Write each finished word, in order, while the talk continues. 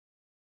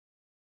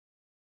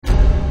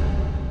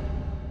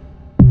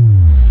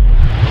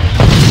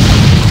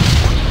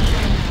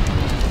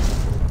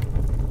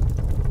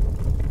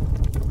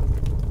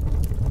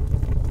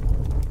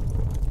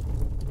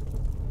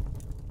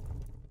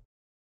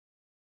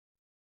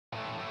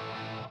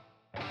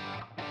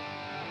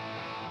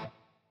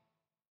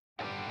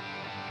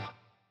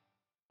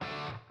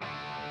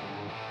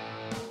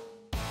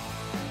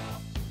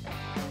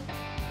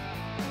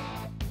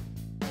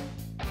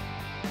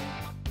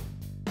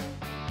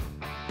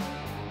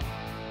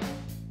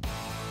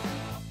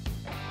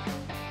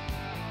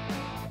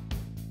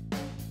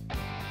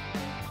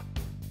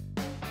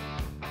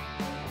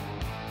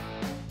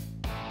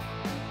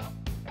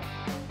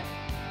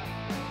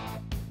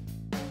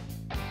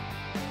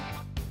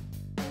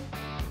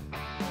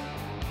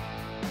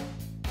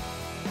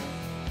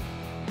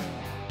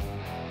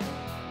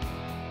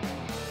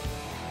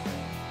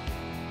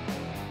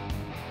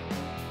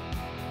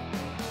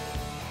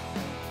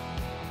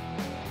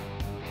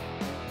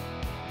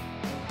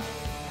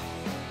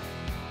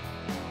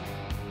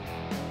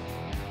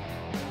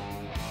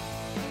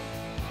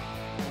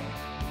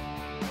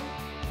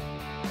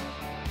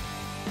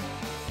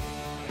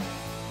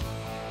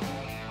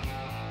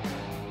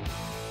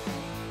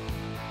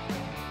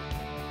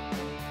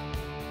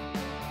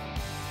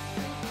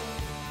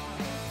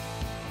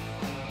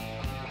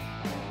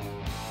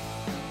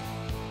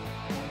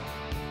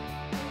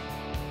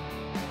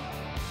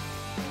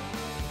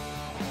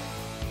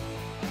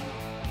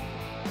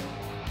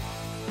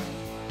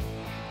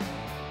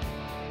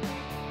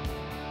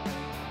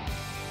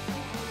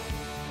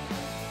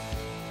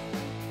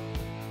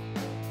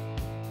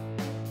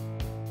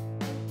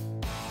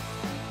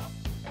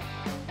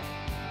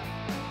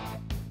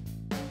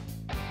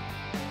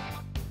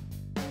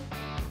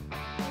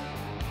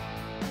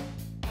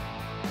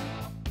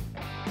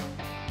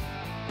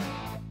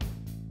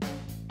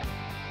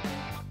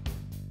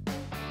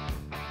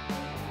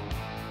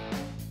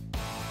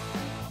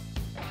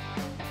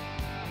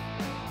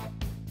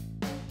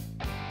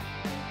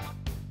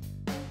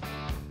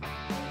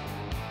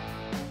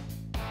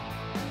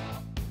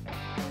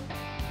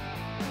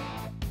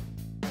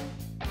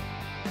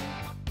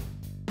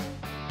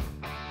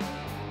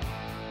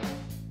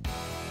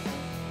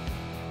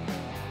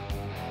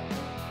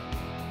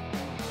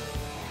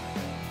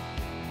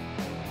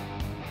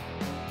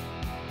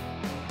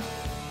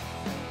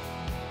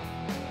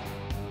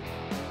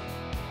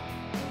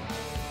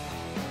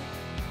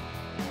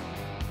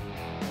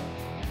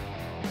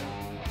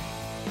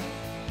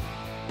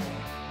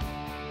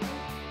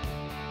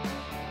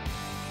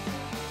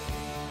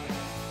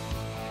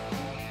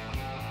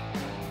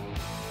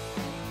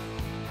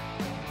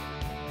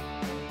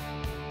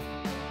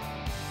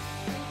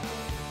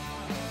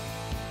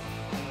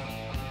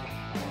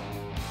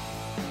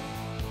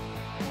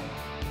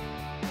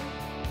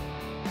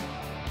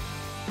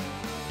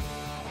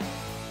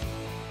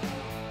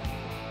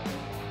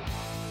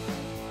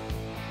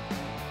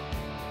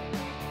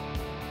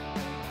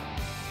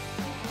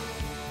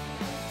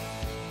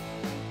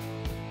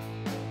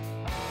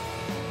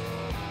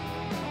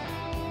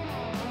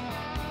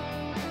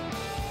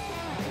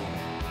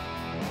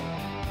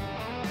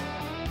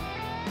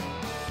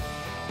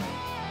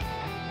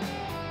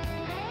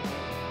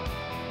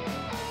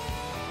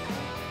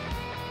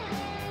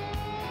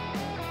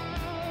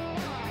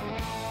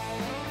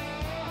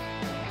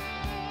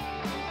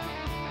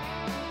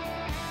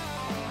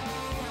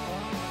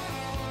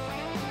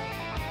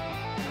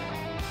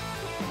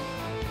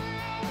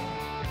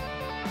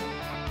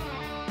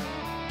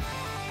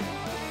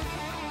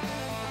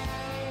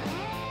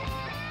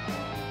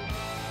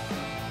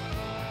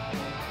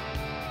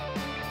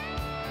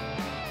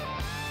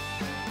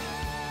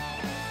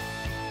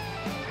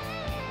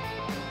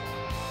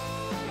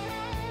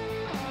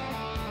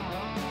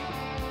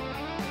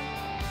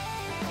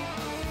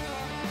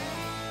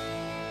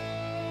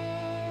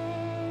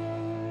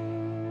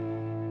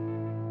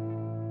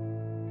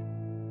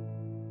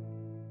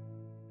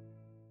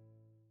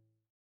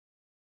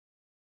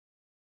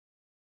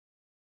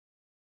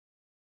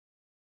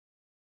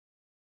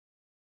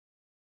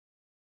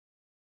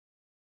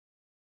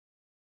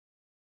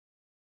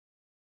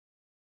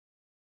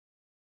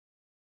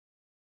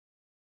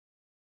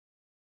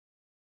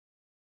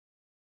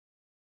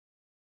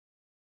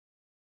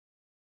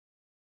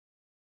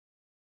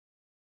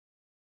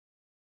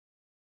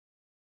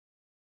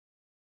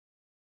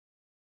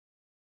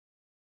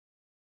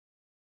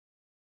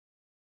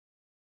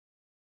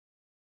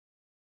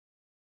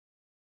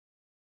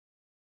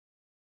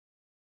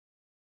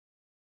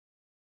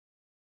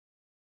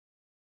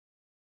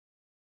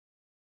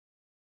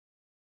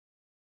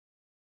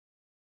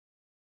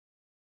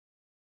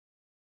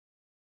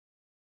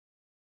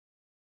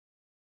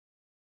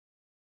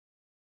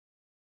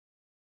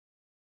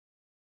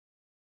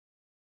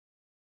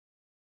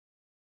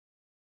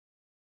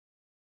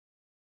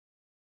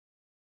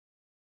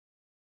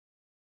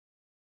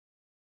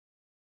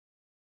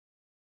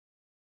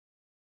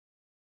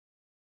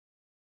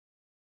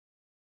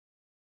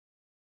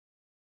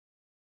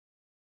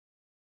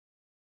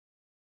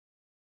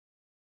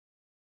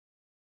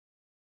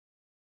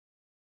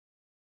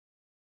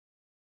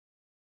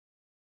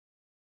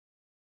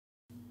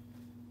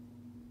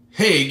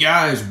Hey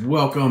guys,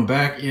 welcome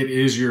back. It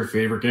is your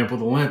favorite Gimp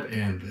with a Limp,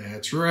 and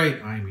that's right,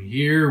 I'm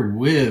here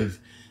with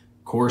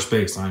Core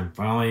Space. I'm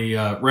finally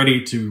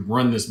ready to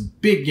run this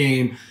big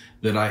game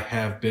that I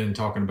have been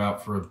talking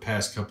about for the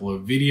past couple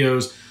of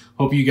videos.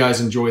 Hope you guys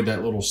enjoyed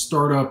that little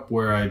startup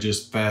where I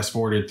just fast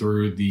forwarded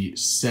through the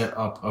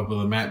setup of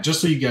the map,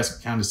 just so you guys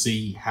can kind of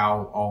see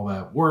how all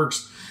that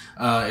works.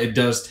 It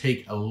does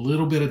take a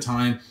little bit of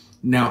time.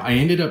 Now, I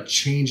ended up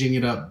changing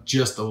it up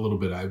just a little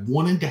bit. I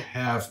wanted to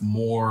have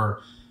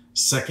more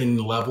second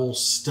level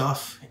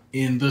stuff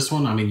in this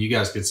one. I mean, you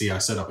guys can see I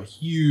set up a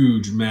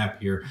huge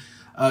map here.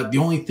 The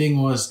only thing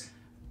was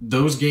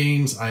those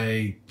games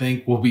I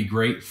think will be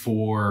great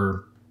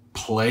for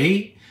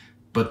play,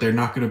 but they're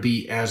not going to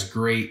be as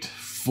great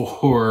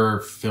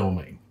for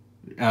filming.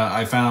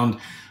 I found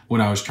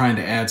when I was trying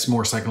to add some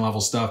more second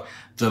level stuff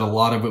that a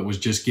lot of it was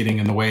just getting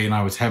in the way, and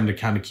I was having to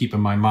kind of keep in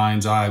my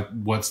mind's eye,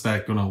 what's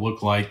that going to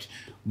look like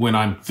when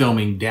I'm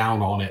filming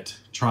down on it,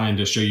 trying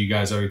to show you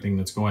guys everything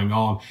that's going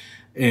on.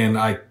 And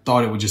I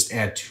thought it would just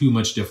add too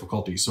much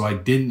difficulty. So I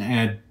didn't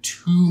add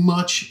too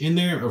much in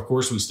there. Of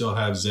course, we still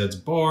have Zed's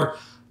bar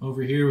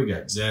over here. We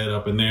got Zed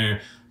up in there,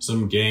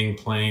 some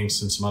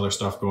gangplanks and some other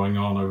stuff going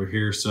on over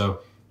here. So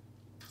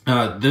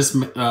this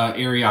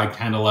area I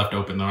kind of left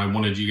open, though. I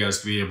wanted you guys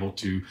to be able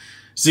to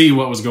see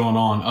what was going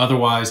on.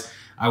 Otherwise,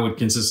 I would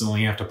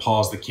consistently have to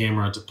pause the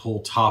camera to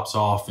pull tops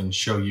off and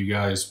show you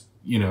guys,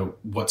 you know,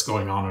 what's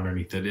going on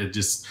underneath it. It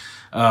just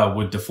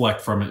would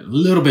deflect from it a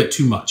little bit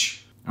too much.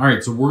 All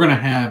right, so we're going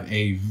to have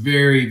a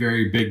very,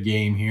 very big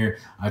game here.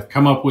 I've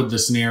come up with the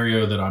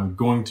scenario that I'm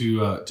going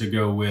to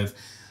go with.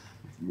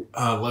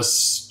 Let's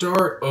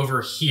start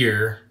over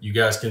here. You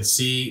guys can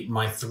see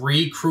my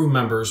 3 crew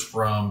members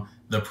from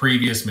the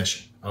previous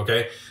mission,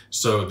 okay?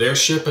 So their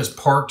ship is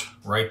parked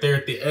right there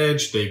at the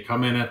edge. They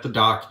come in at the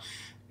dock,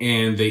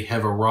 and they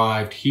have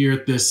arrived here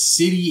at this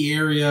city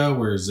area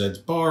where Zed's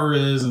bar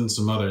is and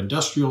some other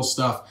industrial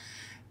stuff,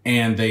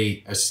 and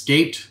they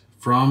escaped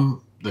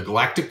from the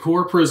Galactic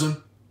Core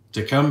prison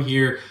to come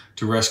here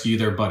to rescue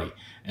their buddy.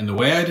 And the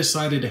way I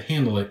decided to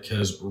handle it,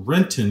 because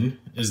Renton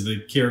is the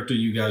character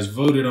you guys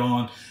voted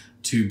on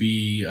to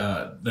be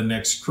the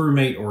next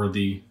crewmate, or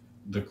the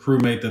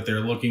crewmate that they're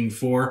looking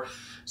for.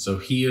 So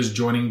he is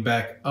joining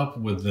back up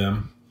with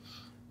them.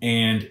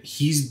 And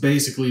he's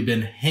basically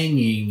been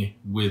hanging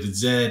with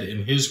Zed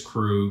and his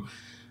crew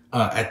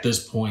at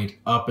this point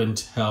up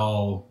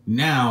until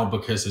now,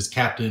 because his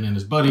captain and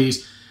his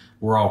buddies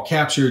were all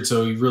captured,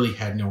 so he really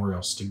had nowhere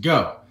else to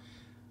go.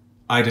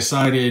 I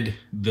decided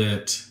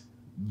that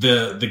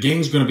the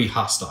game's going to be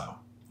hostile,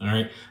 all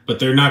right? But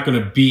they're not going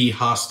to be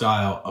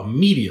hostile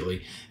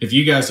immediately. If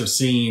you guys have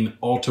seen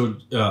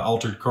Altered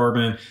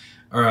Carbon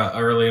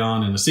early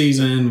on in the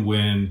season,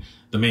 when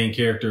the main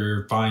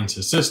character finds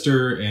his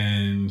sister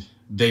and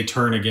they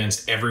turn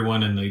against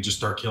everyone and they just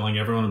start killing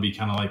everyone, it'd be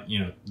kind of like, you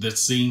know,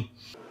 this scene.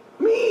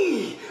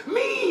 Me!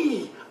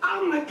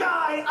 I'm the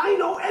guy. I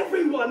know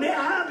everyone, their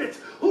habits,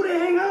 who they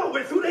hang out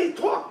with, who they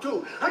talk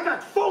to. I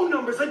got phone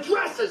numbers,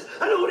 addresses.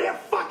 I know who they're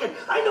fucking.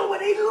 I know where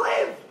they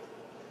live.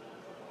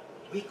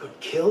 We could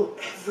kill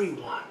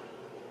everyone.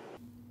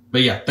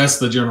 But yeah, that's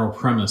the general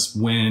premise.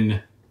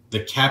 When the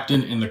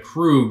captain and the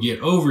crew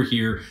get over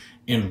here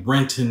and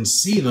Renton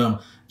see them,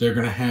 they're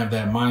going to have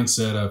that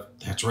mindset of,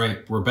 that's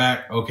right, we're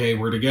back. Okay,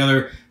 we're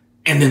together.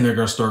 And then they're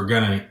going to start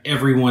gunning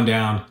everyone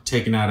down,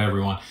 taking out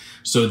everyone.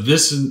 So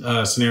this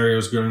scenario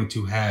is going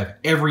to have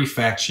every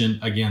faction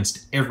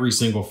against every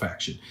single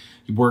faction.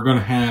 We're going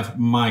to have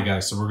my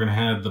guys. So we're going to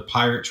have the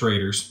pirate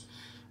traders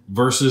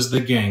versus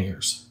the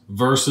gangers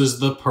versus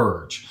the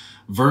purge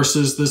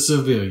versus the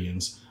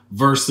civilians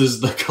versus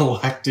the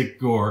Galactic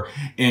Core.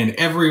 And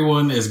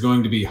everyone is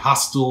going to be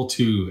hostile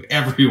to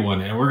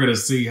everyone. And we're going to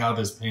see how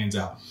this pans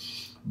out.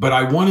 But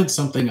I wanted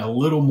something a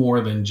little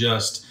more than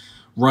just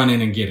run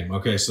in and get him.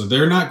 Okay, so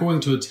they're not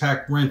going to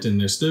attack Renton.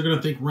 They're still going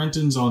to think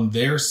Renton's on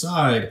their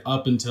side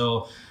up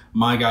until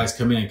my guys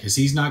come in, because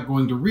he's not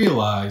going to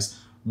realize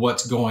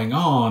what's going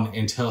on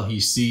until he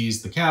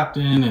sees the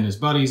captain and his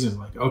buddies and is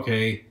like,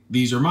 okay,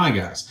 these are my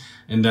guys.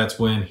 And that's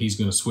when he's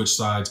going to switch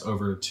sides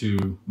over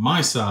to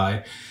my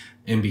side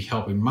and be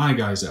helping my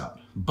guys out.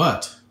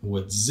 But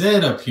what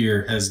Zed up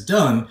here has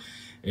done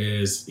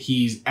is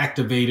he's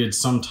activated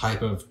some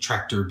type of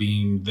tractor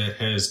beam that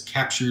has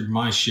captured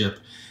my ship,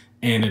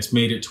 and it's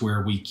made it to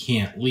where we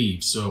can't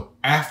leave. So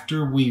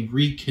after we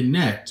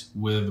reconnect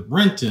with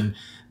Renton,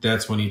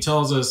 that's when he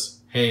tells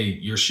us, hey,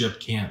 your ship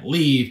can't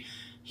leave.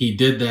 He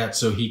did that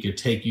so he could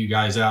take you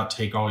guys out,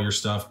 take all your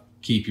stuff,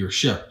 keep your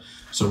ship.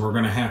 So we're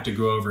going to have to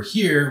go over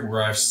here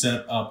where I've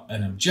set up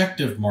an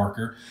objective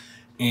marker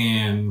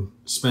and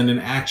spend an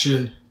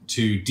action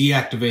to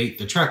deactivate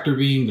the tractor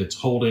beam that's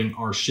holding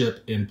our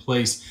ship in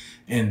place.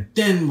 And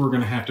then we're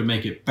going to have to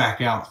make it back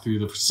out through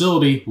the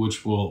facility,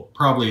 which will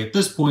probably at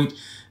this point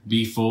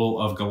be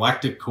full of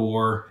Galactic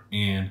Core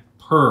and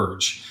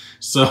Purge.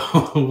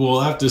 So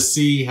we'll have to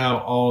see how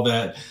all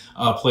that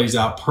plays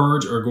out.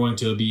 Purge are going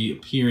to be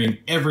appearing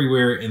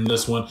everywhere in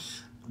this one.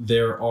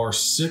 There are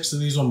 6 of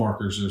these little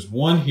markers. There's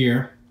one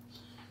here,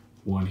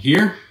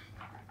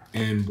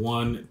 and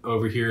one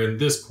over here in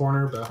this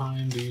corner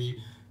behind the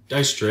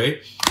dice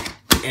tray.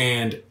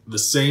 And the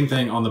same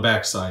thing on the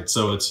back side.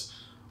 So it's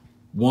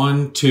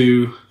 1,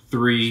 2,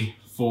 3,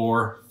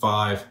 4,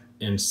 5,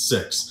 and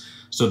 6.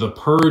 So the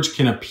purge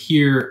can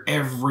appear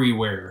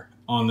everywhere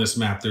on this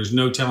map. There's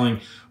no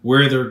telling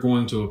where they're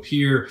going to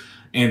appear,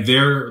 and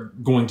they're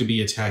going to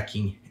be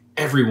attacking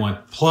everyone.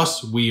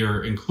 Plus, we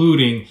are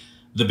including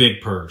the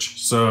big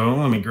purge. So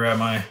let me grab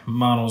my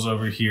models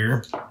over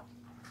here.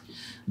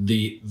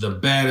 The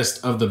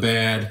baddest of the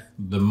bad,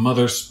 the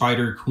Mother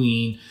Spider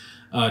Queen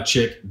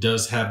chick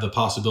does have the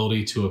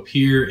possibility to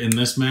appear in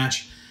this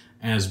match,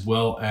 as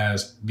well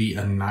as the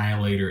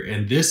Annihilator.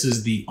 And this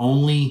is the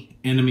only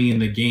enemy in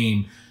the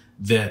game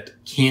that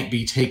can't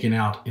be taken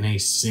out in a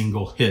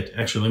single hit.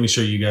 Actually, let me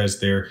show you guys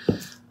their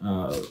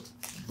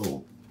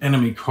little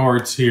enemy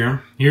cards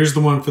here. Here's the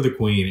one for the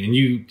Queen, and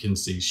you can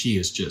see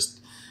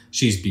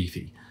she's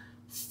beefy.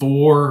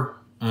 4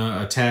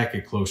 attack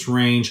at close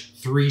range,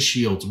 3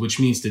 shields, which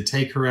means to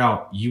take her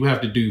out, you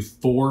have to do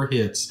 4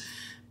 hits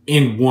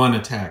in 1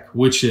 attack,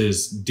 which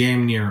is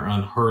damn near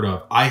unheard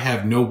of. I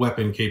have no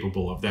weapon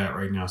capable of that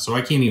right now, so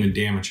I can't even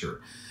damage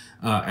her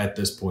at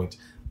this point.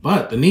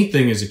 But the neat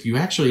thing is if you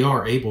actually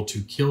are able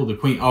to kill the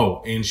Queen,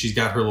 oh, and she's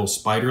got her little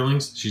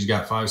spiderlings. She's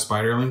got 5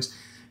 spiderlings.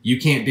 You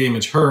can't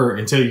damage her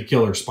until you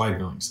kill her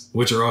spiderlings,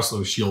 which are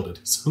also shielded.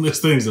 So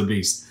this thing's a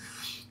beast.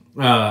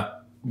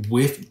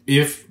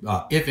 If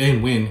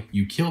and when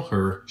you kill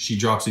her, she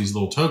drops these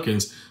little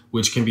tokens,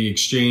 which can be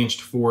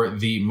exchanged for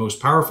the most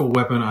powerful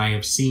weapon I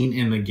have seen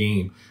in the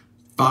game.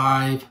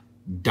 5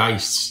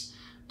 dice.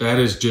 That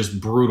is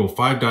just brutal.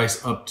 5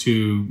 dice up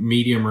to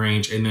medium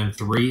range, and then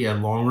 3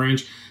 at long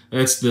range.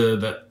 That's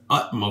the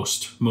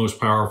utmost, most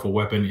powerful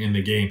weapon in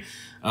the game.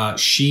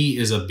 She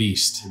is a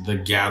beast, the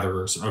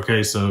Gatherers.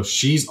 Okay, so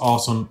she's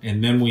awesome.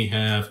 And then we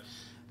have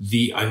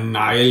the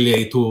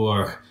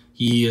Annihilator.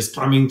 He is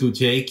coming to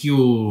take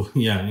you.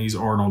 Yeah, he's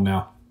Arnold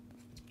now.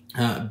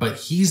 But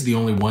he's the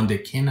only one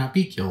that cannot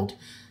be killed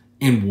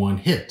in 1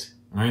 hit.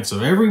 All right, so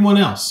everyone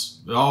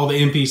else, all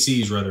the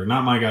NPCs rather,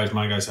 not my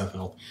guys have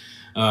health.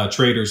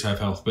 Traders have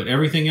health, but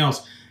everything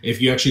else, if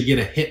you actually get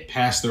a hit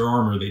past their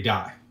armor, they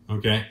die,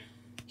 okay?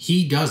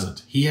 He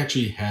doesn't. He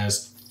actually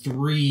has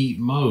 3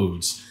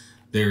 modes.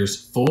 There's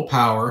full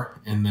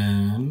power, and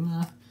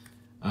then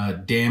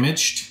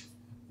damaged,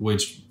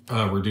 which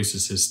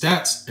reduces his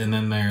stats, and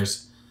then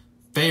there's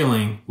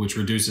failing, which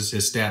reduces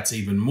his stats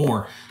even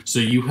more. So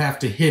you have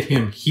to hit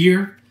him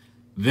here,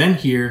 then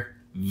here,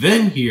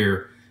 then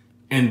here,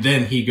 and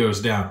then he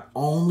goes down.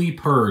 Only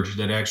Purge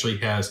that actually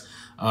has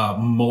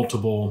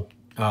multiple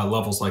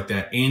levels like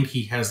that. And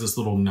he has this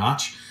little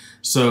notch.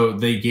 So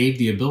they gave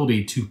the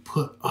ability to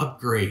put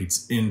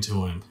upgrades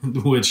into him,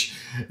 which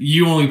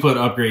you only put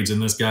upgrades in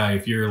this guy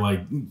if you're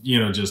like, you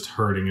know, just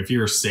hurting, if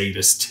you're a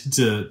sadist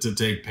to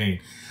take pain.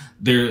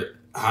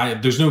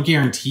 There's no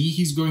guarantee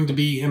he's going to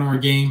be in our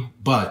game,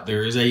 but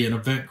there is an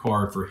event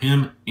card for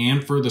him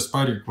and for the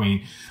Spider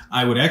Queen.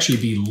 I would actually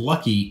be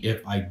lucky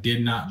if I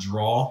did not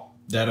draw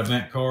that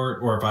event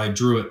card, or if I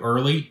drew it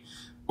early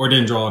or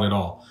didn't draw it at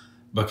all,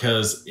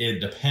 because it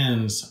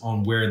depends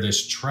on where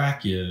this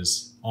track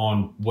is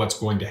on what's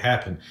going to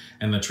happen.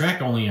 And the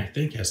track only, I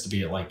think, has to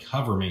be at like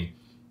Cover Me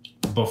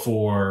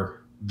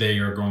before they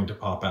are going to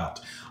pop out.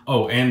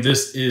 Oh, and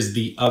this is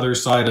the other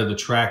side of the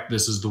track.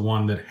 This is the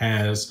one that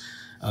has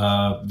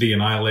the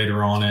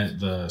Annihilator on it,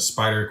 the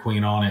Spider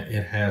Queen on it.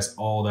 It has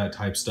all that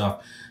type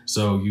stuff.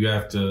 So you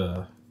have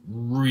to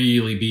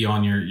really be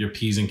on your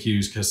P's and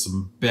Q's, because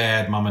some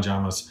bad mama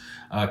jamas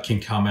can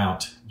come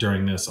out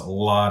during this. A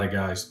lot of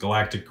guys.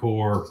 Galactic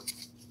Core.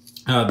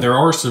 There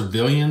are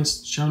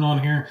civilians shown on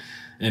here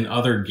and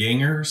other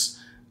gangers.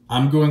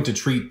 I'm going to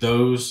treat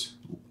those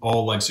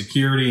all like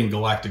security and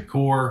Galactic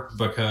Core,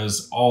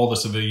 because all the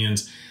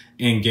civilians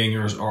and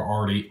gangers are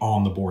already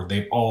on the board.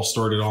 They've all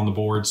started on the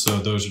board, so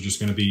those are just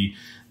going to be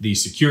the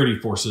security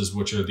forces,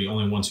 which are the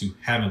only ones who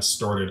haven't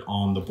started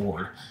on the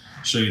board.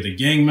 Show you the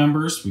gang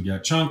members. We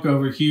got Chunk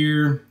over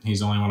here.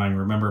 He's the only one I can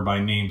remember by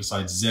name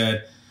besides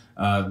Zed.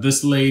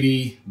 This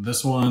lady,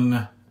 this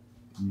one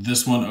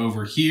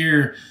over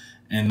here,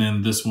 and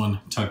then this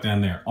one tucked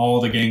down there.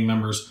 All the gang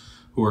members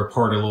who are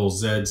part of little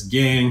Zed's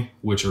gang,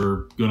 which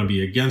are going to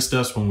be against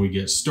us when we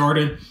get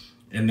started.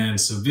 And then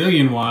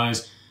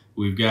civilian-wise,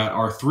 we've got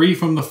our 3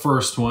 from the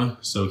first one.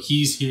 So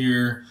he's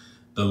here,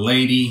 the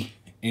lady,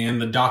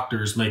 and the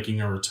doctor's making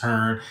a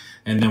return.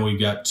 And then we've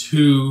got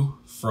 2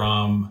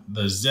 from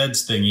the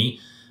Zed's thingy.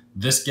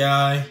 This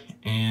guy,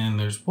 and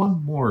there's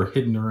one more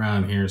hidden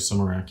around here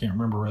somewhere. I can't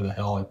remember where the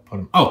hell I put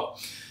him. Oh,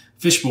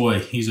 Fish Boy,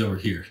 he's over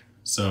here.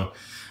 So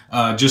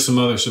just some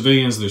other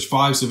civilians. There's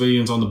 5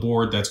 civilians on the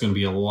board. That's going to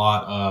be a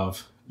lot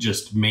of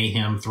just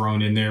mayhem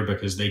thrown in there,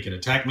 because they could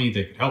attack me,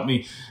 they could help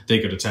me, they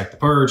could attack the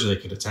Purge, they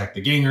could attack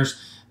the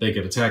gangers, they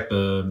could attack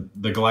the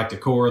Galactic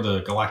Core,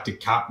 the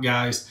Galactic Cop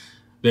guys.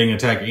 They can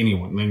attack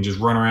anyone. They can just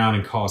run around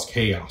and cause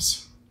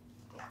chaos.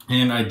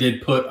 And I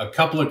did put a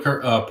couple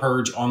of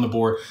Purge on the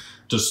board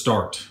to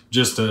start,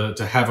 just to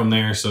have them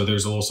there, so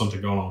there's a little something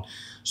going on.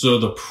 So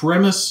the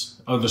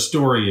premise of the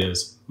story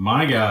is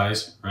my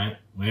guys, right,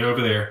 way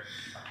over there,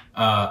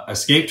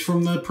 escaped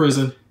from the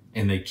prison,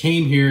 and they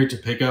came here to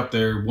pick up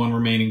their one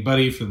remaining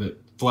buddy for the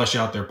flesh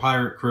out their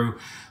pirate crew.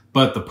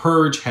 But the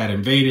Purge had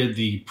invaded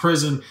the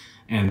prison,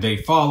 and they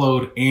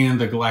followed, and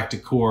the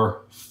Galactic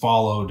Corps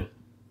followed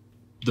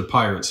the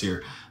pirates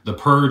here. The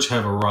Purge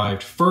have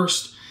arrived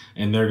first,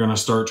 and they're going to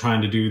start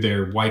trying to do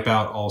their wipe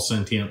out all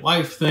sentient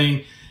life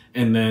thing.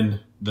 And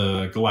then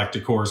the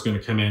Galactic Corps is going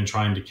to come in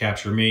trying to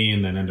capture me,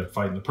 and then end up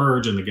fighting the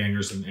Purge and the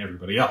gangers and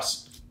everybody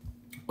else.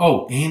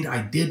 Oh, and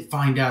I did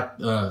find out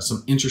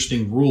some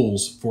interesting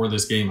rules for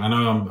this game. I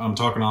know I'm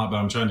talking a lot, but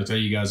I'm trying to tell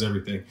you guys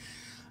everything.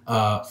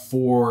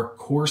 For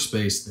core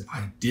space that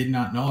I did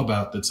not know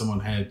about that someone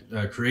had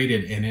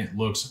created, and it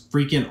looks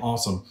freaking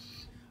awesome.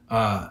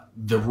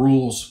 The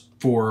rules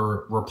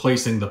for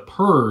replacing the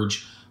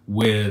Purge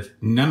with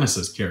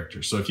Nemesis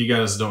characters. So if you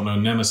guys don't know,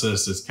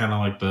 Nemesis is kind of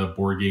like the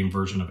board game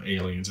version of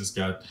Aliens. It's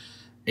got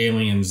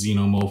alien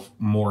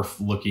xenomorph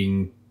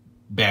looking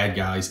bad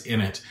guys in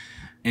it.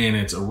 And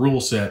it's a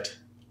rule set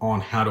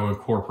on how to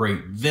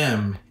incorporate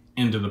them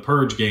into the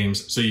Purge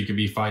games so you could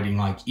be fighting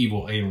like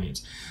evil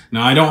aliens.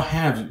 Now, I don't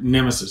have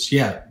Nemesis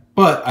yet,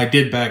 but I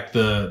did back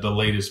the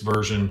latest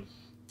version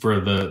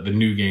for the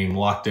new game,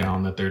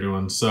 Lockdown, that they're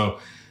doing. So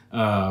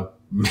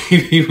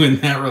maybe when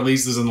that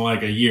releases in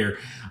like a year,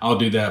 I'll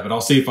do that. But I'll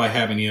see if I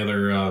have any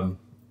other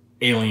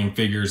alien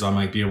figures I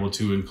might be able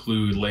to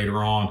include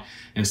later on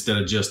instead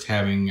of just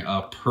having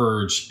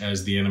Purge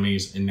as the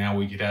enemies. And now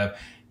we could have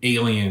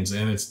aliens,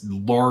 and it's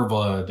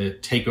larvae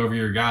that take over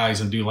your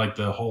guys and do like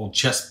the whole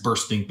chest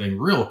bursting thing.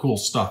 Real cool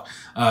stuff.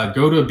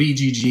 Go to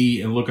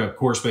BGG and look up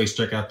Core Space.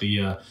 Check out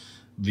the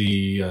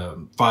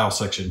file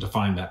section to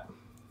find that.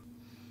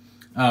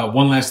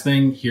 One last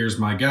thing, here's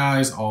my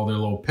guys, all their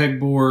little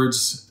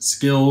pegboards,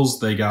 skills.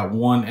 They got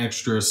one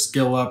extra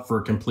skill up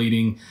for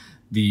completing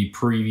the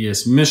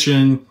previous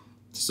mission.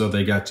 So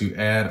they got to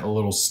add a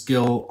little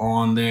skill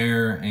on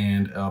there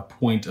and a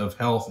point of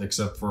health,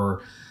 except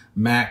for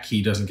Mac.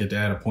 He doesn't get to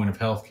add a point of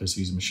health because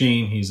he's a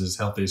machine. He's as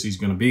healthy as he's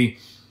going to be.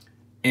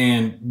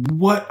 And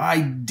what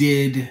I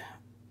did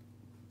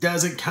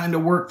doesn't kind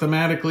of work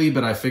thematically,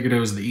 but I figured it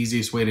was the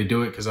easiest way to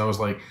do it because I was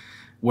like,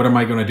 what am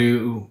I going to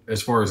do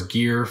as far as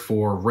gear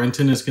for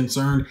Renton is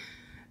concerned?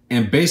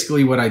 And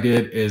basically what I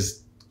did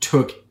is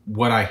took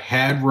what I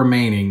had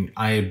remaining.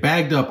 I had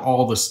bagged up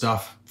all the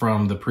stuff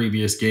from the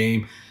previous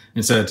game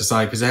and set it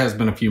aside because it has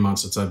been a few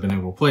months since I've been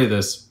able to play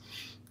this.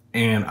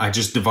 And I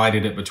just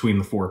divided it between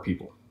the 4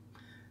 people.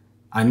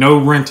 I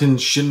know Renton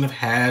shouldn't have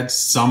had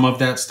some of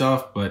that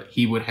stuff, but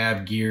he would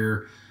have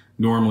gear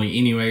normally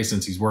anyway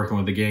since he's working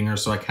with the ganger.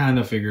 So I kind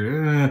of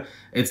figured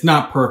it's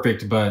not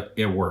perfect, but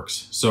it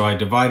works. So I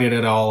divided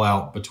it all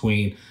out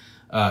between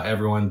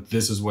everyone.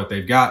 This is what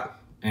they've got.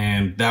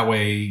 And that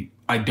way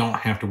I don't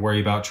have to worry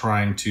about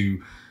trying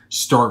to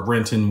start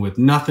Renton with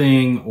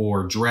nothing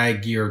or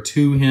drag gear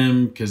to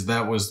him, because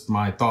that was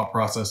my thought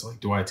process. Like,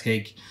 do I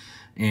take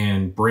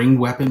and bring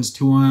weapons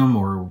to him,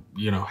 or,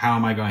 you know, how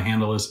am I going to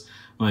handle this?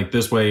 Like,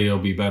 this way it'll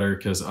be better,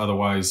 because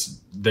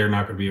otherwise they're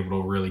not going to be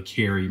able to really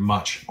carry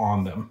much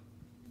on them.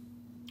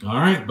 All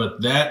right,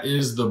 but that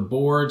is the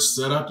board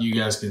setup. You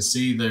guys can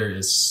see there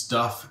is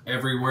stuff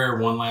everywhere.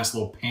 One last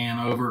little pan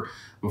over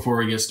before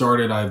we get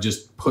started. I've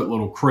just put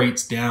little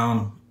crates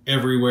down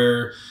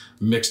everywhere,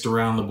 mixed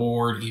around the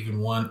board,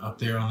 even one up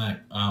there on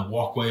that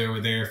walkway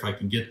over there if I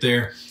can get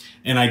there.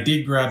 And I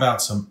did grab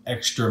out some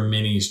extra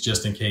minis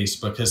just in case,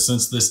 because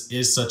since this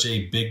is such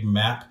a big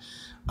map,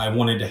 I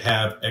wanted to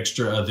have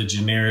extra of the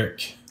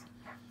generic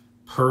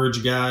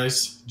Purge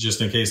guys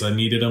just in case I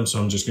needed them. So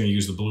I'm just going to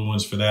use the blue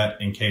ones for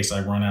that in case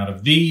I run out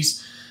of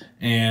these,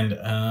 and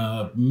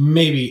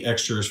maybe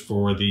extras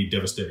for the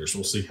Devastators.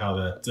 We'll see how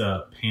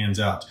that pans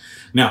out.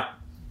 Now,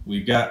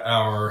 we've got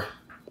our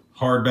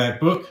hardback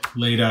book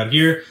laid out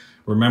here.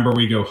 Remember,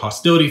 we go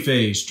hostility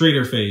phase,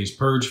 traitor phase,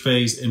 purge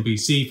phase,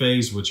 NPC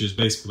phase, which is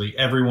basically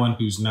everyone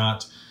who's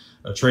not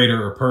a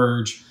traitor or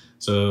purge.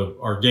 So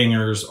our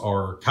gangers,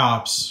 our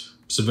cops,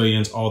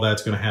 civilians, all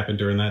that's going to happen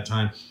during that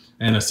time.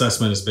 And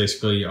assessment is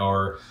basically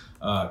our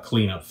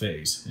cleanup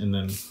phase. And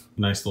then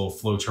nice little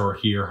flow chart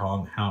here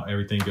on how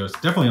everything goes.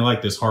 Definitely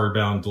like this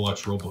hardbound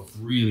deluxe rulebook.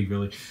 Really,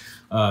 really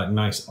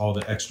nice, all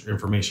the extra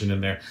information in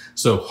there.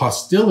 So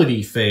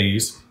hostility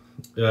phase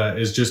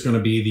is just going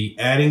to be the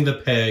adding the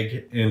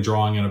peg and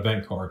drawing an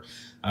event card.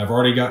 I've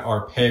already got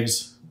our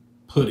pegs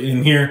put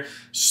in here,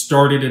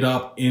 started it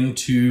up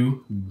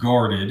into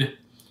guarded.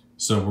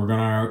 So we're going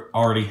to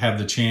already have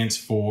the chance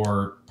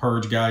for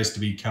purge guys to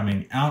be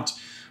coming out.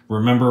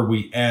 Remember,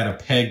 we add a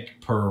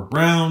peg per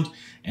round,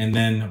 and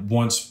then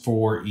once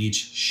for each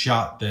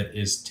shot that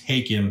is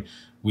taken,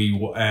 we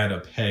will add a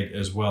peg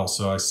as well.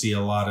 So I see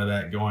a lot of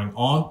that going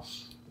on.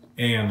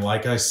 And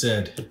like I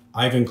said,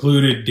 I've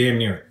included damn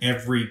near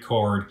every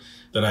card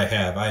that I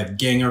have. I have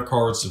ganger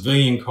cards,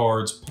 civilian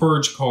cards,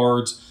 purge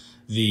cards,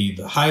 the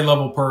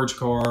high-level purge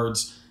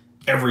cards.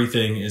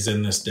 Everything is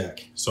in this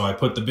deck. So I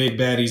put the big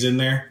baddies in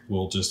there.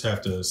 We'll just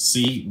have to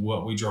see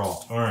what we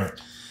draw. All right,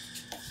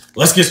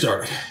 let's get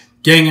started.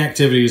 Gang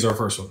activity is our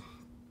first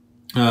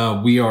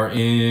one. We are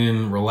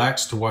in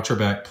relax to watch our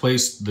back.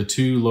 Place the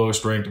 2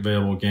 lowest ranked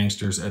available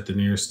gangsters at the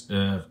nearest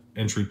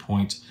entry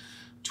point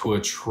to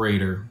a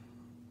trader.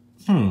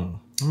 Let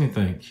me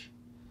think.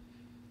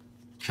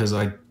 Because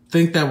I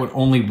think that would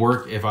only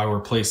work if I were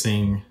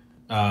placing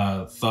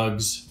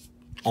thugs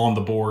on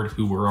the board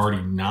who were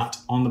already not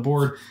on the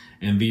board.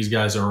 And these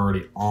guys are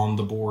already on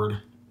the board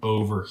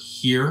over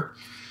here.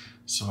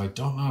 So I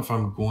don't know if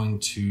I'm going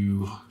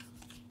to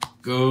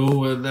go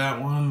with that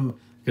one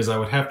because I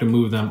would have to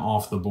move them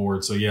off the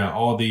board. So yeah,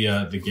 all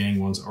the gang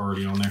ones are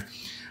already on there.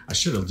 I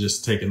should have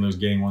just taken those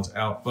gang ones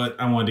out, but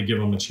I wanted to give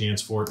them a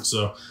chance for it.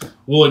 So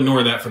we'll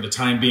ignore that for the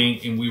time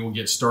being, and we will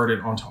get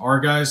started onto our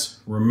guys.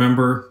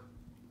 Remember,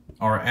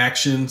 our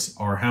actions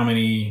are how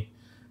many,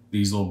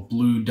 these little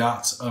blue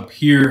dots up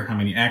here, how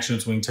many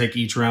actions we can take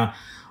each round.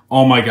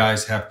 All my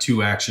guys have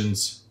 2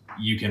 actions.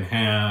 You can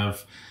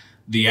have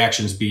the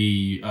actions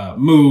be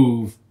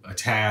move,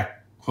 attack,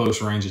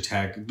 close range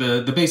attack,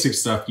 the basic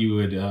stuff you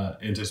would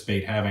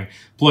anticipate having.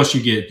 Plus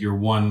you get your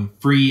 1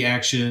 free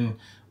action,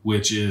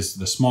 which is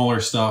the smaller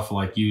stuff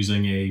like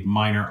using a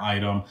minor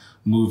item,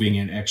 moving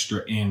an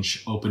extra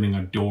inch, opening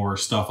a door,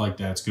 stuff like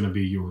that's going to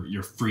be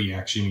your free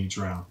action each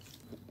round.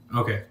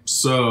 Okay,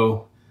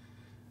 so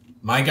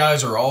my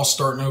guys are all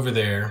starting over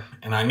there,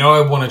 and I know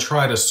I want to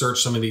try to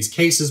search some of these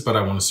cases, but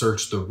I want to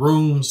search the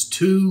rooms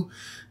too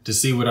to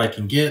see what I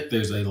can get.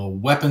 There's a little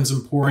weapons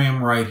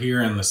emporium right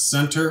here in the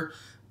center.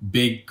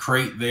 Big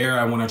crate there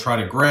I want to try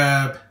to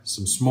grab.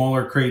 Some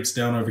smaller crates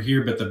down over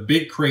here, but the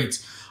big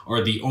crates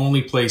are the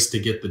only place to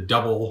get the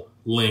double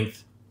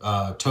length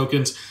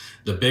tokens,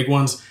 the big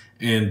ones,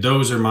 and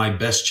those are my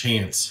best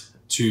chance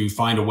to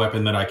find a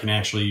weapon that I can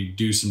actually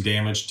do some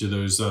damage to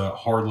those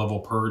hard level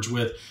purge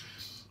with.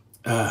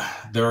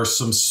 There are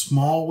some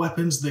small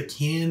weapons that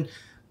can,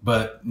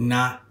 but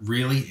not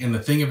really. And the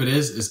thing of it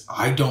is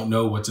I don't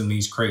know what's in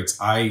these crates.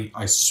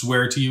 I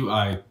swear to you,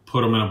 I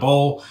put them in a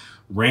bowl,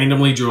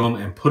 randomly drew them,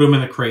 and put them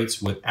in the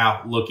crates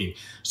without looking.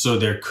 So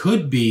there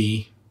could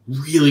be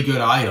really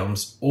good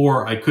items,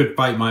 or I could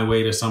fight my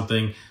way to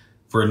something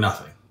for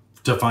nothing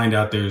to find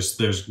out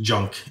there's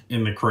junk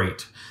in the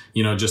crate,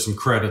 you know, just some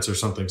credits or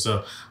something.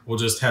 So we'll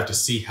just have to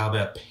see how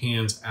that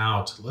pans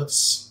out.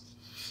 Let's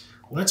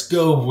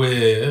go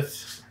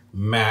with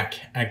Mac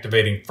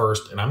activating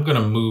first, and I'm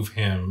gonna move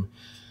him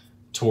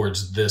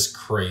towards this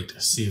crate,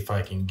 see if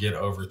I can get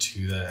over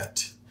to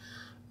that.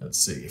 Let's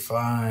see, if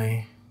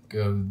I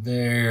go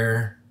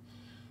there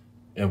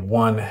at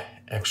 1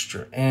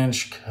 extra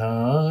inch,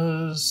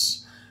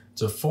 cause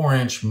it's a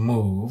 4-inch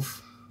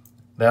move.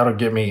 That'll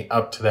get me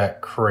up to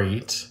that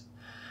crate,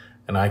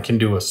 and I can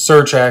do a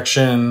search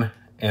action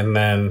and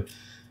then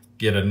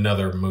get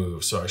another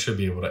move. So I should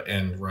be able to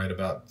end right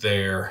about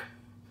there,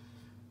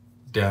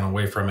 down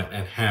away from it,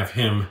 and have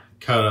him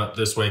cut up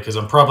this way, because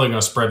I'm probably going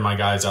to spread my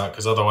guys out,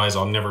 because otherwise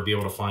I'll never be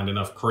able to find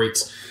enough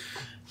crates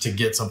to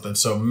get something.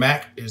 So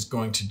Mac is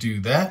going to do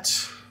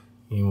that.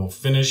 He will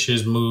finish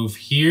his move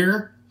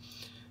here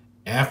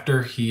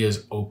after he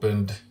has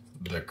opened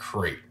the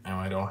crate. Now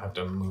I don't have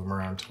to move him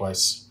around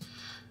twice.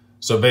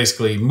 So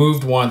basically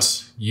moved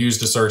once,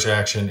 used a search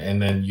action, and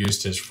then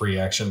used his free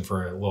action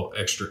for a little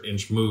extra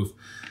inch move.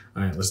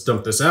 All right, let's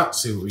dump this out,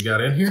 see what we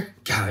got in here.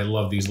 God, I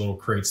love these little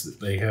crates that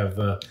they have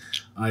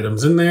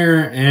items in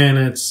there, and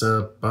it's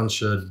a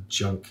bunch of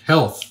junk.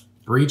 Health,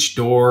 breach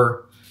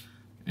door,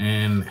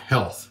 and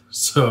health.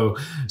 So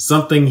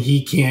something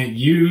he can't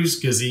use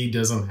because he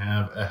doesn't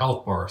have a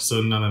health bar.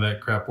 So none of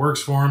that crap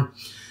works for him.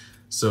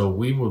 So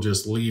we will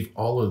just leave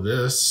all of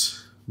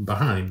this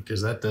behind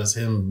because that does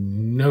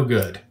him no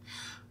good,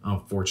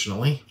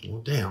 unfortunately.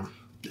 Well, damn,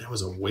 that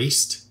was a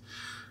waste.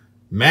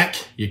 Mac,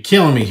 you're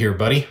killing me here,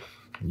 buddy.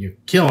 You're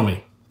killing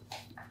me.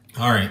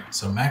 All right,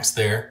 so Mac's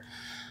there.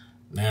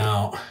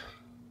 Now,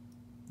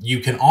 you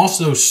can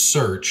also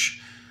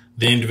search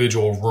the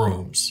individual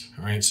rooms,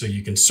 all right? So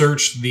you can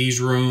search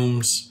these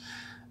rooms,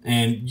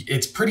 and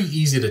it's pretty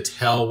easy to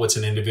tell what's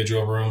an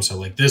individual room. So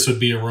like this would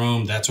be a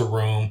room, that's a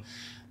room,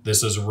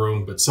 this is a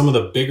room. But some of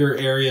the bigger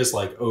areas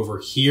like over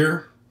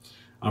here,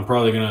 I'm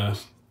probably gonna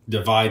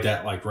divide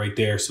that like right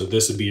there. So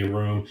this would be a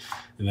room,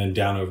 and then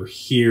down over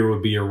here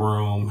would be a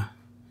room.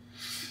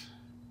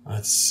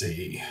 Let's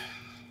see.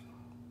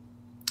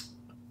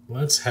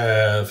 Let's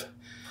have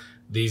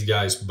these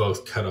guys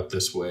both cut up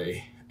this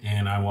way,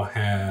 and I will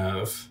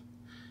have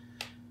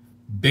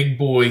big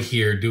boy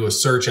here do a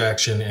search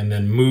action and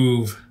then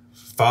move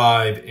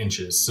 5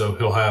 inches. So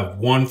he'll have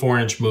 1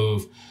 4-inch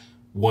move,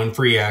 1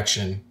 free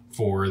action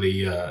for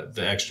the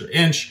extra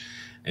inch,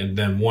 and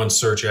then 1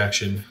 search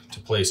action to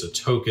place a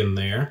token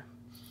there.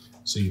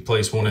 So you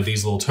place one of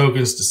these little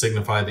tokens to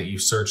signify that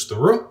you've searched the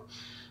room.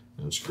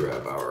 Let's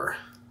grab our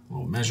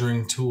little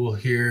measuring tool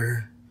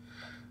here.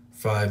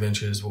 5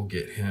 inches will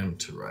get him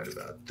to right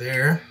about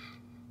there.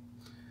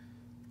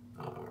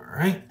 All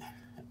right.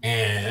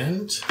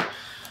 And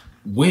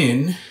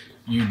when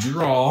you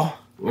draw,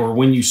 or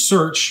when you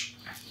search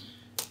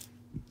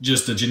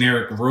just a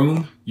generic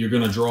room, you're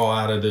going to draw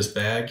out of this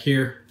bag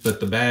here, but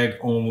the bag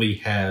only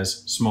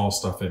has small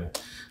stuff in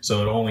it.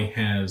 So it only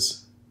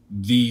has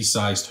these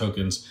size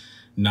tokens,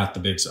 not the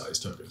big size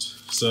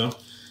tokens. So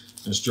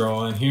let's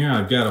draw in here.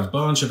 I've got a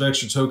bunch of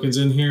extra tokens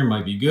in here.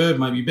 Might be good,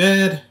 might be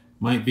bad,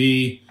 might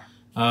be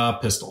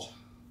pistol.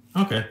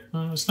 Okay,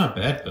 it's not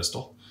bad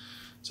pistol.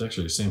 It's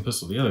actually the same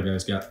pistol the other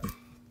guy's got.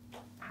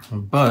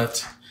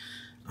 But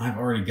I've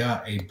already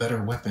got a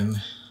better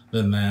weapon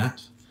than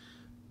that.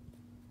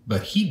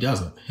 But he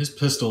doesn't. His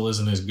pistol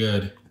isn't as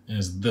good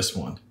as this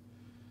one,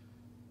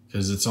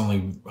 because it's only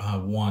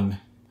one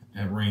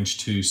at range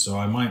 2. So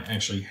I might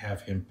actually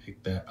have him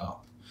pick that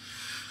up.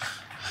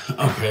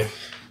 Okay,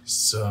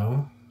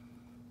 so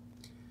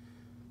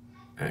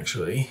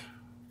actually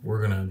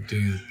we're gonna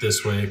do it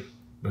this way,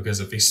 because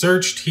if he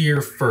searched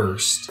here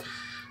first,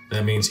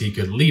 that means he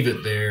could leave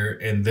it there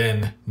and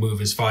then move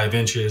his 5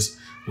 inches,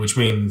 which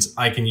means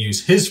I can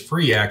use his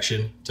free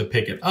action to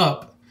pick it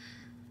up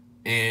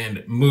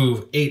and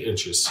move 8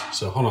 inches.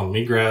 So hold on, let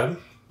me grab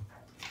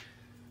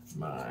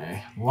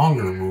my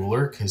longer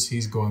ruler, because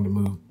he's going to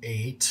move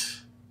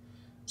 8.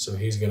 So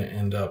he's going to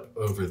end up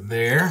over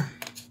there.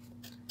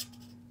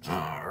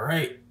 All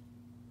right,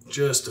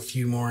 just a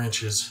few more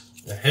inches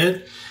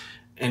ahead.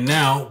 And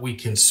now we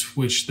can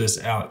switch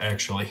this out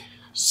actually.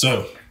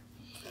 So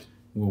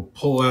we'll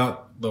pull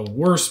out the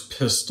worst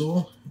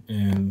pistol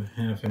and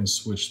have him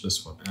switch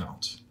this one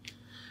out. A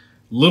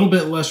little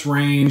bit less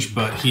range,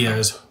 but he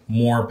has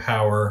more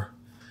power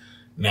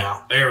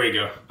now. There we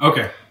go.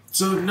 Okay,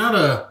 so not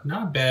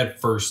a bad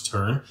first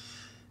turn.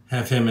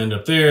 Have him end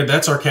up there.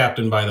 That's our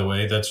captain, by the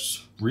way.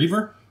 That's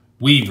Weaver,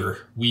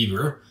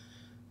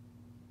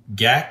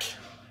 Gak,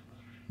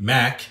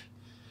 Mac,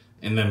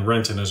 and then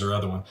Renton is our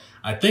other one.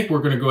 I think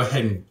we're going to go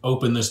ahead and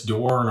open this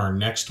door on our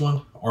next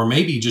one, or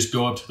maybe just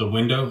go up to the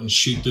window and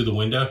shoot through the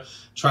window.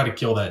 Try to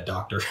kill that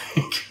doctor,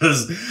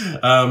 because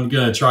I'm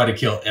going to try to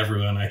kill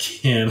everyone I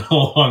can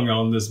along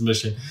on this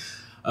mission.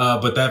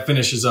 But that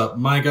finishes up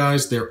my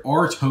guys. There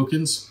are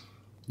tokens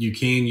you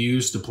can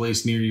use to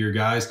place near your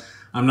guys.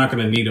 I'm not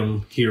going to need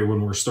them here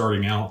when we're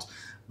starting out,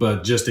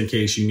 but just in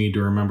case you need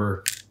to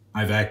remember,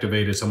 I've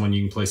activated someone.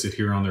 You can place it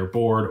here on their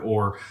board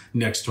or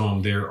next to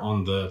them there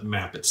on the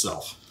map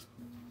itself.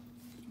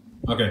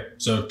 Okay,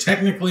 so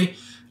technically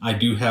I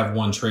do have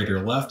one traitor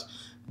left,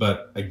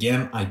 but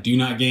again, I do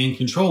not gain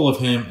control of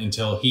him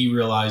until he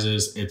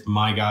realizes it's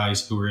my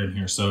guys who are in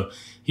here. So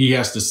he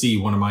has to see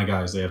one of my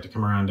guys. They have to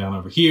come around down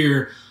over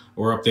here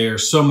or up there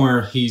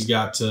somewhere. He's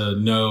got to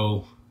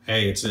know,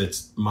 hey,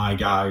 it's my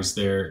guys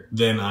there.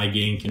 Then I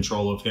gain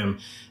control of him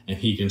and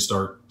he can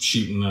start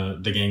shooting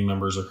the gang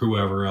members or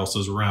whoever else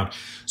is around.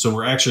 So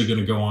we're actually going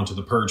to go on to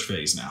the purge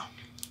phase now.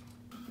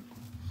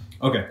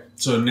 Okay,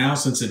 so now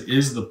since it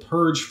is the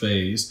purge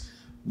phase,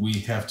 we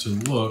have to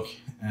look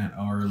at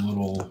our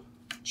little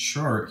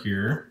chart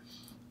here,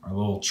 our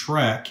little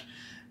track,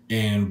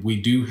 and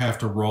we do have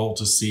to roll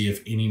to see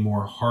if any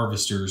more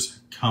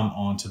harvesters come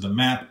onto the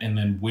map and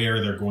then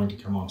where they're going to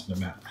come onto the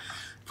map.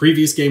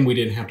 Previous game, we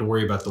didn't have to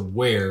worry about the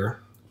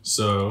where,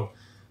 so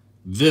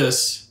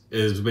this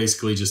is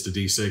basically just a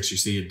D6. You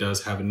see it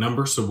does have a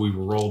number, so we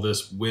will roll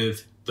this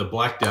with the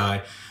black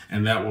die,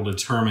 and that will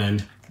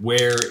determine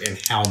where and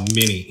how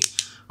many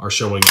are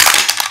showing up.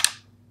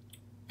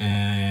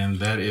 And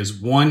that is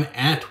 1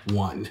 at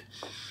 1.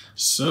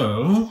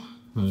 So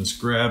let's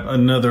grab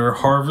another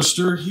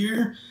harvester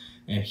here,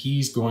 and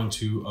he's going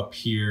to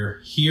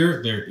appear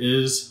here. There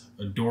is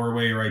a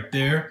doorway right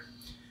there,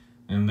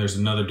 and there's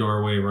another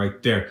doorway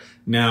right there.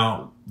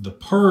 Now, the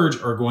purge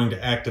are going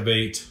to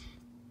activate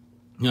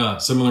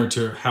similar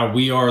to how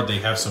we are. They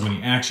have so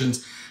many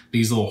actions.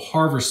 These little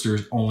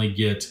harvesters only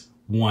get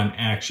 1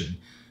 action.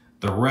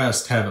 The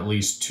rest have at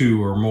least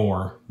 2 or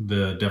more,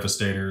 the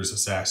Devastators,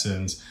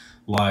 Assassins,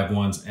 live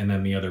ones, and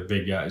then the other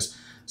big guys.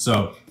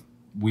 So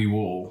we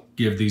will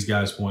give these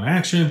guys 1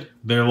 action.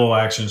 Their little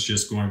action is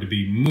just going to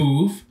be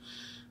move.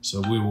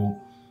 So we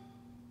will,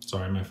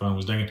 sorry, my phone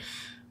was dinging.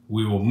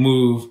 We will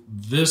move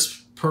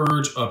this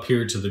purge up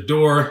here to the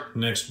door.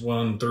 Next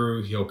one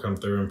through, he'll come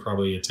through and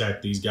probably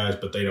attack these guys,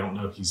 but they don't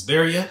know he's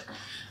there yet.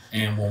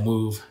 And we'll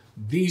move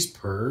these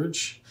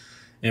purge.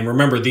 And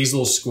remember, these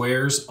little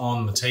squares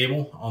on the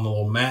table, on the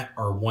little mat,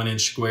 are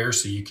 1-inch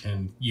squares, so you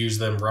can use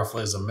them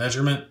roughly as a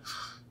measurement.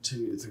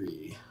 2,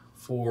 3,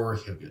 4,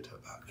 he'll get to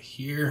about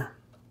here.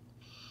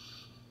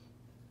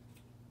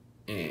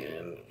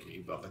 And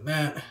me bumping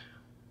that,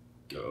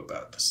 go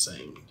about the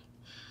same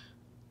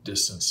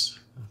distance.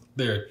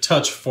 They're a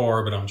touch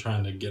far, but I'm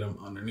trying to get them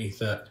underneath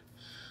that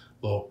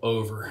little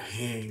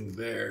overhang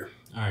there.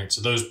 All right,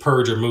 so those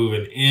purge are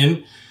moving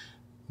in.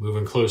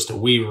 Moving close to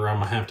Weaver, I'm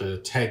gonna have to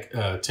take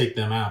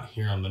them out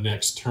here on the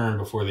next turn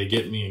before they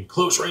get me in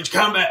close range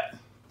combat.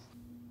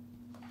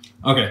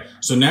 Okay,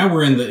 so now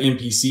we're in the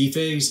NPC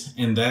phase,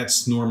 and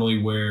that's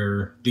normally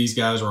where these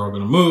guys are all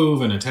gonna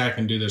move and attack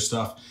and do their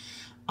stuff.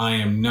 I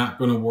am not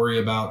gonna worry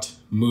about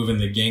moving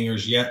the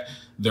gangers yet.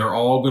 They're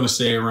all gonna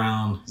stay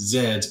around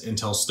Zeds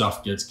until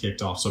stuff gets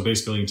kicked off. So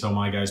basically until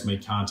my guys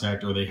make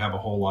contact or they have a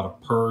whole lot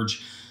of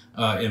purge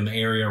in the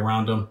area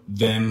around them,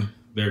 then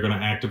they're going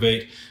to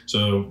activate.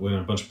 So when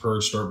a bunch of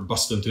purge start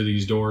busting through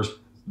these doors,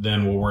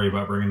 then we'll worry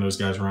about bringing those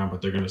guys around,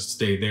 but they're going to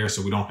stay there,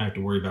 so we don't have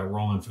to worry about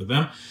rolling for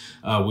them.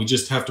 We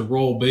just have to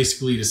roll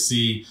basically to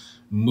see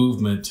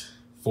movement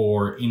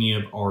for any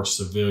of our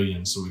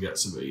civilians. So we got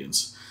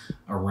civilians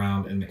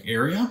around in the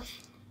area,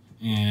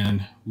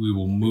 and we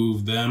will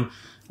move them.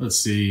 Let's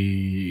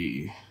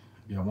see,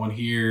 we got one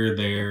here,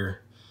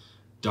 there,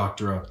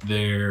 doctor up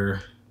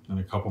there, and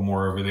a couple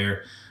more over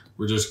there.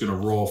 We're just going to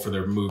roll for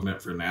their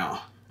movement for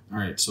now. All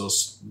right, so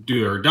let's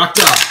do our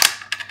doctor.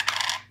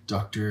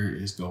 Doctor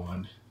is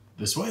going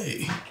this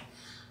way.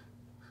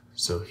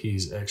 So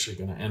he's actually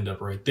going to end up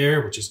right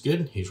there, which is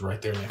good. He's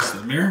right there next to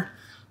the mirror.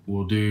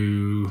 We'll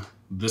do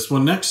this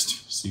one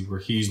next. See where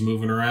he's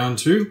moving around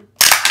to.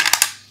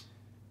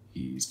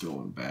 He's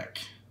going back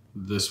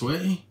this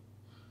way.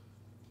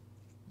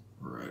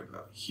 Right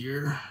about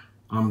here.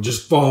 I'm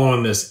just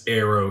following this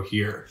arrow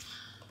here.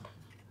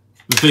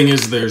 The thing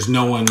is, there's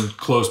no one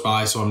close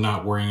by, so I'm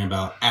not worrying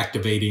about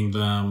activating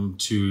them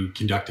to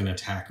conduct an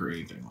attack or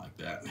anything like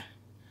that.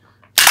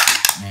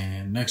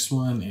 And next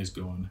one is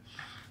going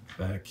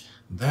back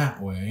that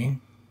way,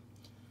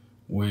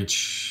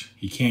 which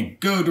he can't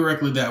go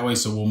directly that way,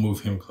 so we'll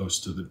move him close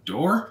to the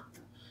door.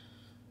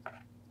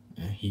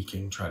 And he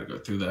can try to go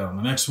through that on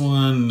the next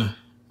one.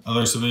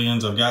 Other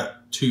civilians, I've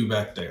got 2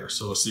 back there,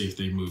 so let's see if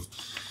they move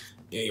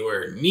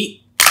anywhere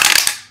neat.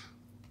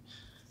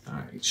 All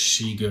right,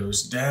 she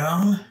goes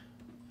down.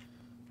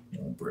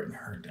 We'll bring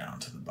her down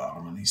to the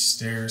bottom of these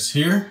stairs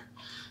here.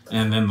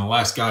 And then the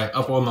last guy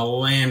up on the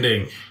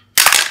landing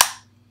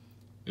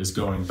is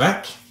going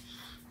back.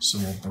 So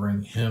we'll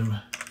bring him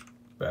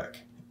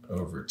back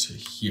over to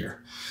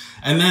here.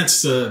 And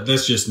that's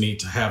just neat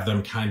to have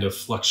them kind of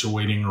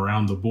fluctuating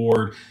around the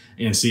board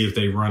and see if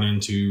they run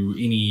into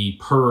any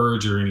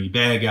purge or any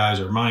bad guys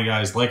or my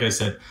guys. Like I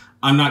said,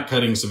 I'm not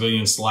cutting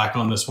civilian slack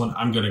on this one.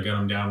 I'm going to get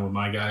them down with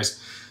my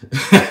guys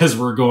as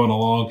we're going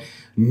along.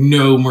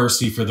 No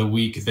mercy for the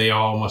weak. They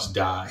all must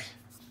die.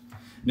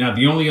 Now,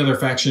 the only other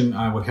faction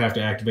I would have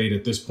to activate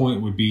at this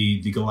point would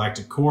be the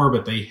Galactic Corps,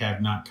 but they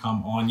have not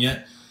come on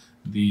yet.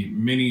 The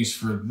minis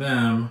for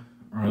them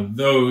are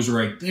those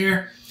right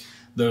there.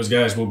 Those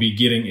guys will be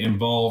getting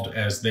involved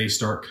as they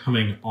start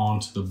coming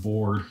onto the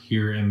board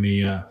here in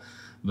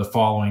the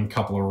following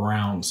couple of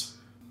rounds.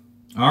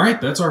 All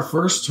right, that's our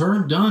first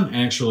turn done,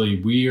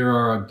 actually. We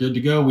are good to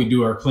go. We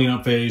do our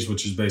cleanup phase,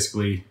 which is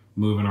basically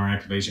moving our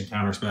activation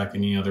counters back,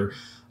 any other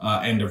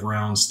end of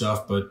round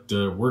stuff, but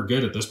we're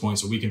good at this point,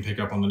 so we can pick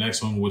up on the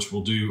next one, which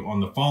we'll do on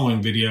the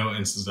following video.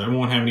 And since I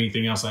won't have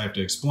anything else I have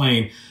to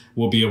explain,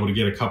 we'll be able to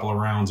get a couple of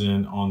rounds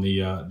in on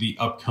the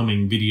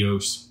upcoming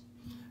videos.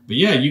 But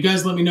yeah, you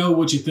guys let me know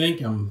what you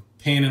think. I'm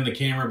panning the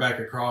camera back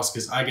across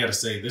because I gotta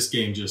say, this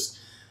game just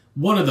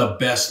one of the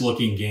best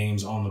looking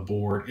games on the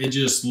board. It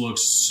just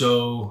looks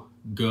so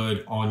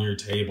good on your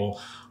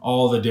table.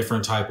 All the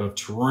different type of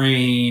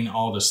terrain,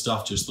 all the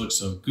stuff just looks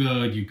so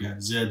good. You've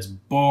got Zed's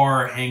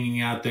bar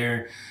hanging out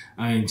there.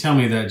 I mean, tell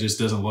me that just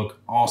doesn't look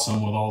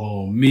awesome with all the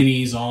little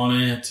minis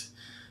on it.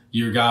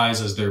 Your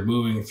guys as they're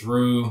moving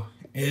through.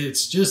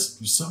 It's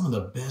just some of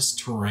the best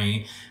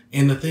terrain.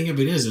 And the thing of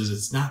it is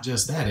it's not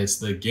just that, it's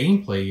the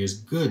gameplay is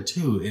good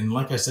too. And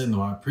like I said in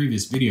my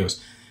previous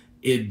videos,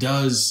 it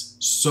does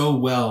so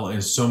well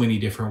in so many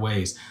different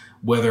ways.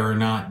 Whether or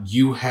not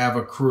you have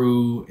a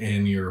crew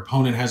and your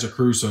opponent has a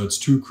crew, so it's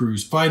 2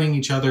 crews fighting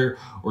each other,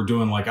 or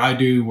doing like I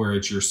do, where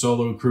it's your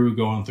solo crew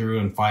going through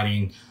and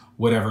fighting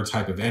whatever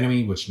type of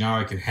enemy, which now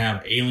I can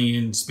have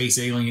space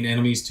alien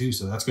enemies too,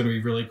 so that's going to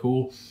be really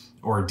cool.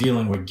 Or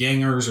dealing with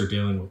gangers, or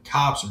dealing with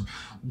cops, or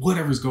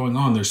whatever's going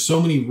on. There's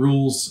so many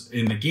rules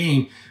in the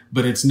game,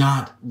 but it's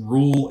not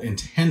rule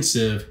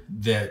intensive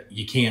that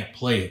you can't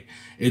play it.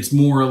 It's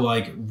more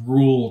like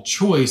rule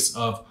choice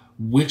of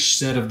which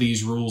set of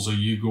these rules are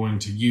you going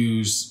to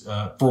use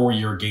for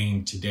your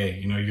game today.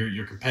 You know,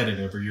 your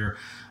competitive or your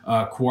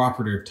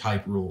cooperative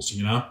type rules,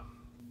 you know?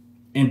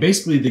 And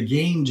basically the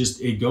game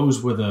just, it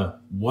goes with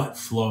what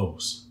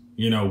flows,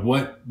 you know,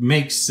 what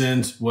makes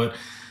sense, what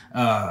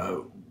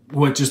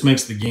just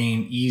makes the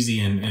game easy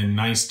and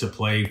nice to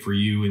play for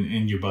you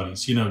and your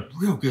buddies. You know,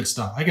 real good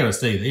stuff. I gotta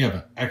say, they have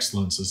an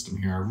excellent system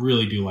here. I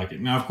really do like it.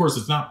 Now, of course,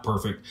 it's not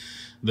perfect.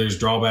 There's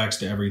drawbacks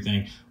to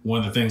everything.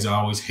 One of the things I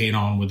always hate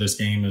on with this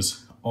game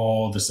is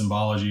all the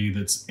symbology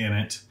that's in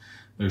it.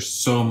 There's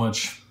so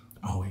much,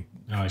 oh wait,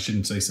 no, I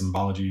shouldn't say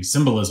symbology,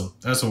 symbolism.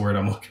 That's the word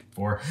I'm looking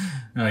for.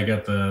 I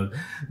got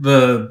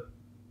the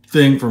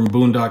thing from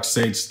Boondock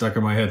Saints stuck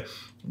in my head.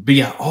 But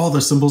yeah, all the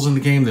symbols in the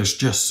game, there's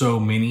just so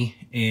many.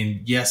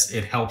 And yes,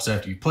 it helps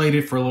after you played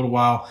it for a little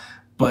while,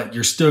 but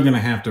you're still going to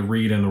have to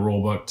read in the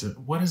rule book to,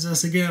 what is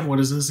this again? What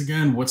is this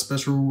again? What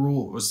special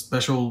rule, what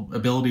special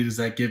ability does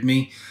that give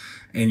me?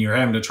 And you're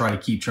having to try to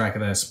keep track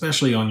of that,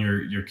 especially on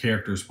your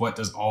characters. What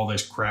does all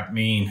this crap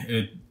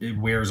mean? It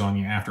wears on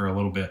you after a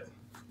little bit.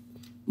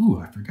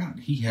 Ooh, I forgot.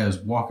 He has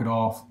Walk It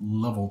Off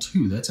level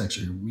 2. That's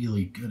actually a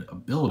really good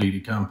ability to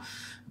come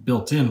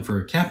built in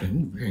for a captain.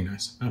 Ooh, very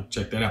nice. I'll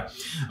check that out.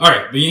 All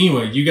right, but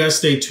anyway, you guys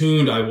stay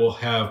tuned. I will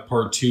have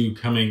part 2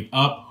 coming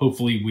up.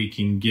 Hopefully we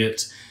can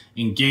get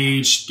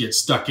engage, get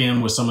stuck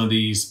in with some of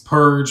these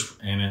purge.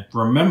 And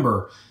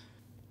remember,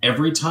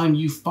 every time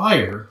you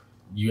fire,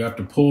 you have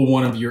to pull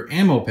one of your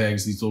ammo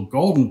pegs, these little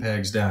golden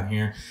pegs down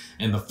here.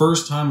 And the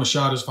first time a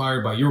shot is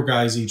fired by your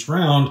guys each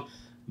round,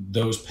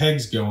 those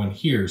pegs go in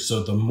here.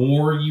 So the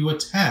more you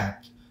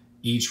attack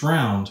each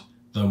round,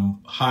 the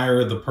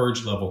higher the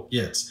purge level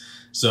gets.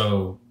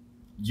 So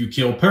you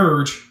kill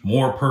purge,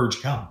 more purge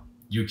come.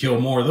 You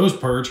kill more of those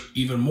purge,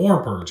 even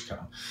more purge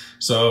come.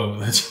 So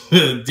that's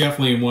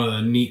definitely one of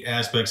the neat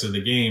aspects of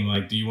the game.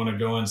 Like, do you want to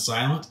go in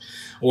silent,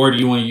 or do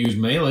you want to use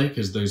melee?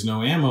 Because there's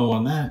no ammo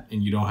on that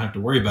and you don't have to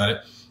worry about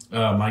it.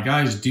 My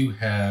guys do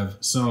have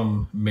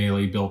some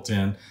melee built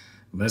in.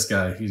 This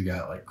guy, he's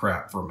got like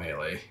crap for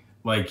melee.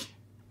 Like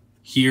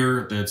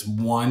here, that's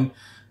 1,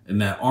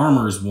 and that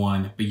armor is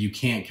 1, but you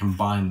can't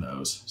combine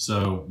those.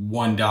 So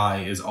 1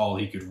 die is all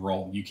he could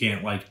roll. You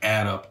can't like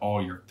add up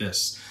all your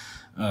fists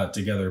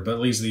together, but at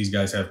least these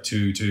guys have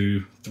 2,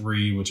 2,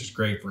 3, which is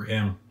great for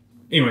him.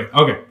 Anyway,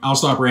 okay, I'll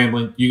stop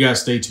rambling. You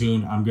guys stay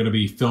tuned. I'm going to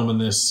be filming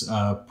this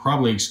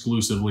probably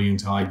exclusively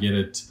until I get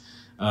it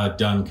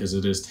done, because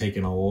it is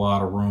taking a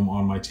lot of room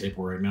on my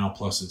table right now.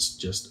 Plus, it's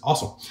just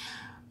awesome.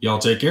 Y'all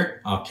take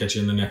care. I'll catch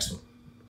you in the next one.